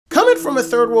from a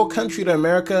third world country to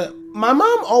America, my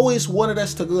mom always wanted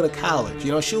us to go to college.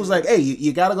 You know, she was like, hey,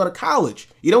 you gotta go to college.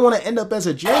 You don't want to end up as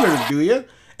a janitor, do you?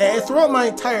 And throughout my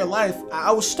entire life,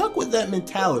 I was stuck with that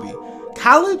mentality.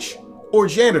 College or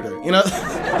janitor, you know?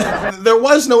 There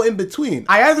was no in between.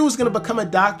 I either was gonna become a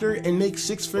doctor and make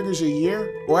 6 figures a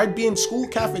year, or I'd be in school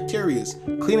cafeterias,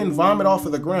 cleaning vomit off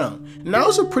of the ground. And I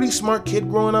was a pretty smart kid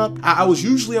growing up. I was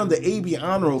usually on the AB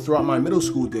honor roll throughout my middle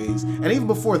school days. And even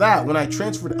before that, when I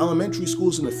transferred elementary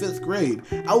schools in the 5th grade,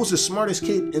 I was the smartest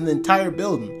kid in the entire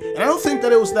building. And I don't think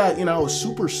that it was that, you know, I was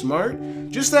super smart,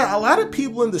 just that a lot of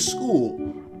people in the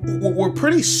school were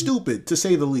pretty stupid, to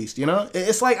say the least, you know?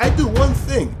 It's like I do one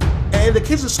thing, and the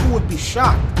kids at school would be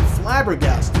shocked,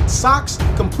 flabbergasted, socks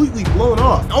completely blown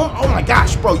off. Oh my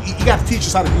gosh, bro, you gotta teach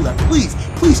us how to do that. Please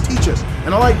teach us.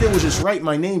 And all I did was just write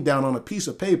my name down on a piece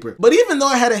of paper. But even though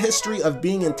I had a history of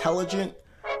being intelligent,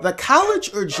 the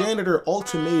college or janitor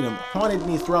ultimatum haunted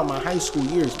me throughout my high school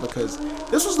years, because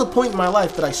this was the point in my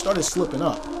life that I started slipping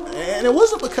up. And it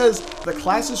wasn't because the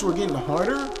classes were getting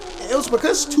harder, it was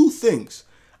because 2 things.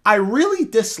 I really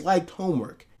disliked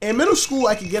homework. In middle school,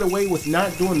 I could get away with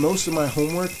not doing most of my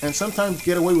homework and sometimes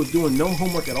get away with doing no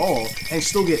homework at all and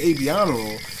still get AB honor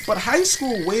roll. But high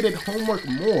school weighted homework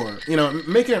more, you know,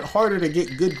 making it harder to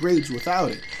get good grades without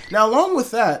it. Now, along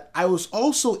with that, I was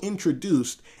also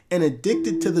introduced and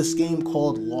addicted to this game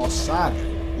called Lost Saga.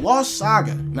 Lost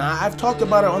Saga. Now, I've talked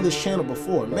about it on this channel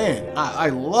before. Man, I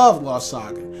love Lost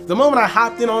Saga. The moment I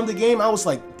hopped in on the game, I was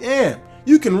like, damn.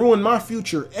 You can ruin my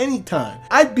future anytime.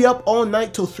 I'd be up all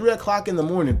night till 3 o'clock in the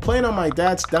morning playing on my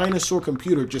dad's dinosaur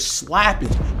computer, just slapping,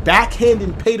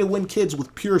 backhanding pay-to-win kids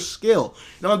with pure skill.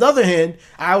 And on the other hand,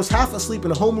 I was half asleep in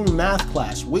a homeroom math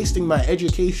class, wasting my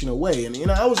education away. And you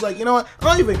know, I was like, you know what? I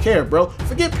don't even care, bro.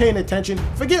 Forget paying attention.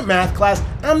 Forget math class.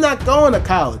 I'm not going to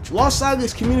college. Lost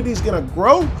Saga's community is gonna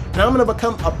grow, and I'm gonna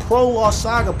become a pro Lost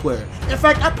Saga player. In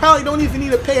fact, I probably don't even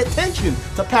need to pay attention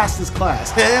to pass this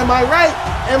class. Am I right?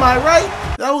 Am I right?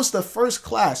 That was the first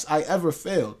class I ever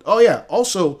failed. Oh yeah,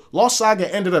 also, Lost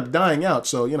Saga ended up dying out,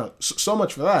 so, you know, so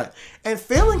much for that. And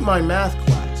failing my math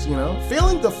class, you know,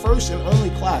 failing the first and only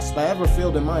class that I ever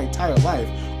failed in my entire life,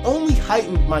 only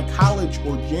heightened my college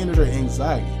or janitor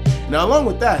anxiety. Now, along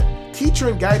with that, teacher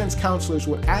and guidance counselors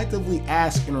would actively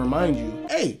ask and remind you,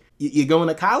 hey, you going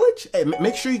to college? Hey,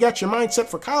 make sure you got your mind set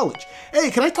for college. Hey,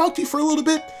 can I talk to you for a little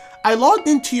bit? I logged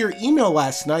into your email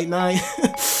last night and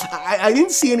I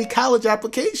didn't see any college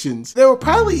applications. They were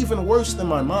probably even worse than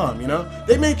my mom, you know?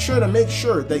 They made sure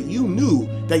that you knew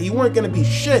that you weren't gonna be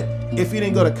shit if you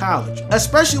didn't go to college.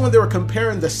 Especially when they were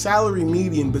comparing the salary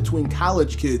median between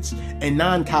college kids and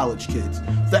non-college kids.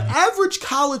 The average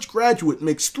college graduate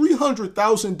makes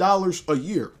 $300,000 a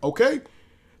year, okay?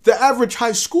 The average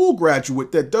high school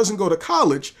graduate that doesn't go to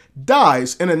college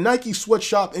dies in a Nike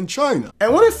sweatshop in China.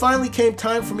 And when it finally came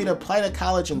time for me to apply to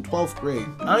college in 12th grade,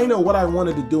 I didn't know what I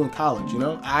wanted to do in college, you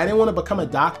know? I didn't want to become a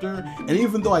doctor, and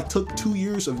even though I took 2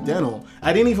 years of dental,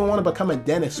 I didn't even want to become a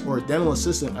dentist or a dental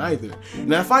assistant either.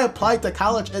 Now, if I applied to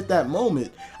college at that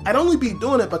moment, I'd only be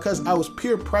doing it because I was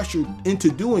peer pressured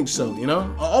into doing so, you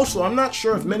know? Also, I'm not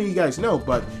sure if many of you guys know,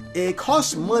 but it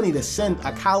costs money to send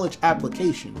a college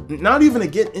application. Not even to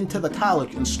get into the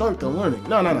college and start the learning.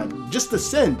 No, just to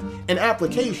send an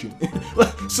application.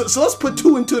 So let's put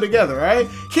 2 and 2 together, all right?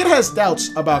 Kid has doubts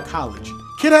about college.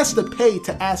 Kid has to pay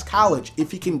to ask college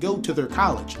if he can go to their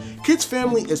college. Kid's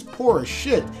family is poor as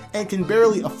shit and can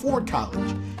barely afford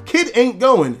college. Kid ain't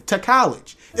going to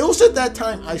college. It was at that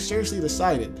time I seriously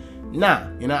decided, nah,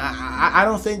 you know, I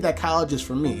don't think that college is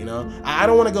for me, you know? I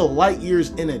don't want to go light years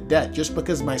in a debt just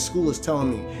because my school is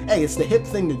telling me, hey, it's the hip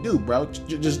thing to do, bro.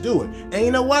 Just do it. And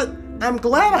you know what? I'm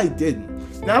glad I didn't.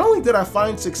 Not only did I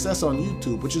find success on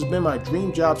YouTube, which has been my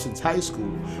dream job since high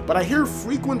school, but I hear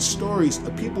frequent stories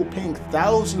of people paying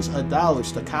thousands of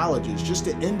dollars to colleges just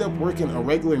to end up working a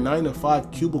regular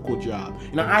 9-to-5 cubicle job.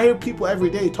 You know, I hear people every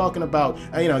day talking about,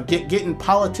 you know, getting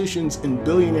politicians and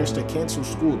billionaires to cancel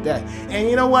school debt. And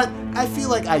you know what? I feel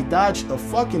like I dodged a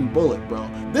fucking bullet, bro.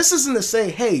 This isn't to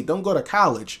say, hey, don't go to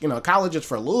college. You know, college is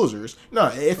for losers. No,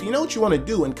 if you know what you want to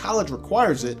do and college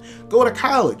requires it, go to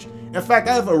college. In fact,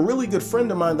 I have a really good friend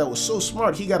of mine that was so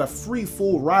smart, he got a free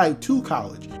full ride to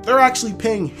college. They're actually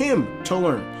paying him to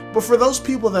learn. But for those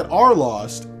people that are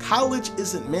lost, college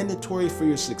isn't mandatory for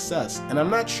your success, and I'm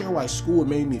not sure why school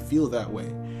made me feel that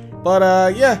way.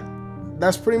 But yeah,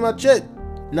 that's pretty much it.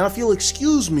 Now if you'll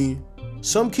excuse me,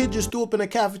 some kid just threw up in a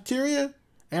cafeteria,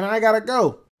 and I gotta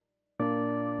go.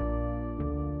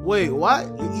 Wait, what?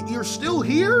 You're still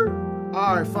here?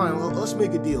 Alright, fine, let's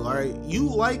make a deal, alright? You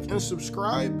like and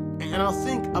subscribe, and I'll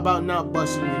think about not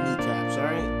busting your kneecaps,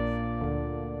 alright?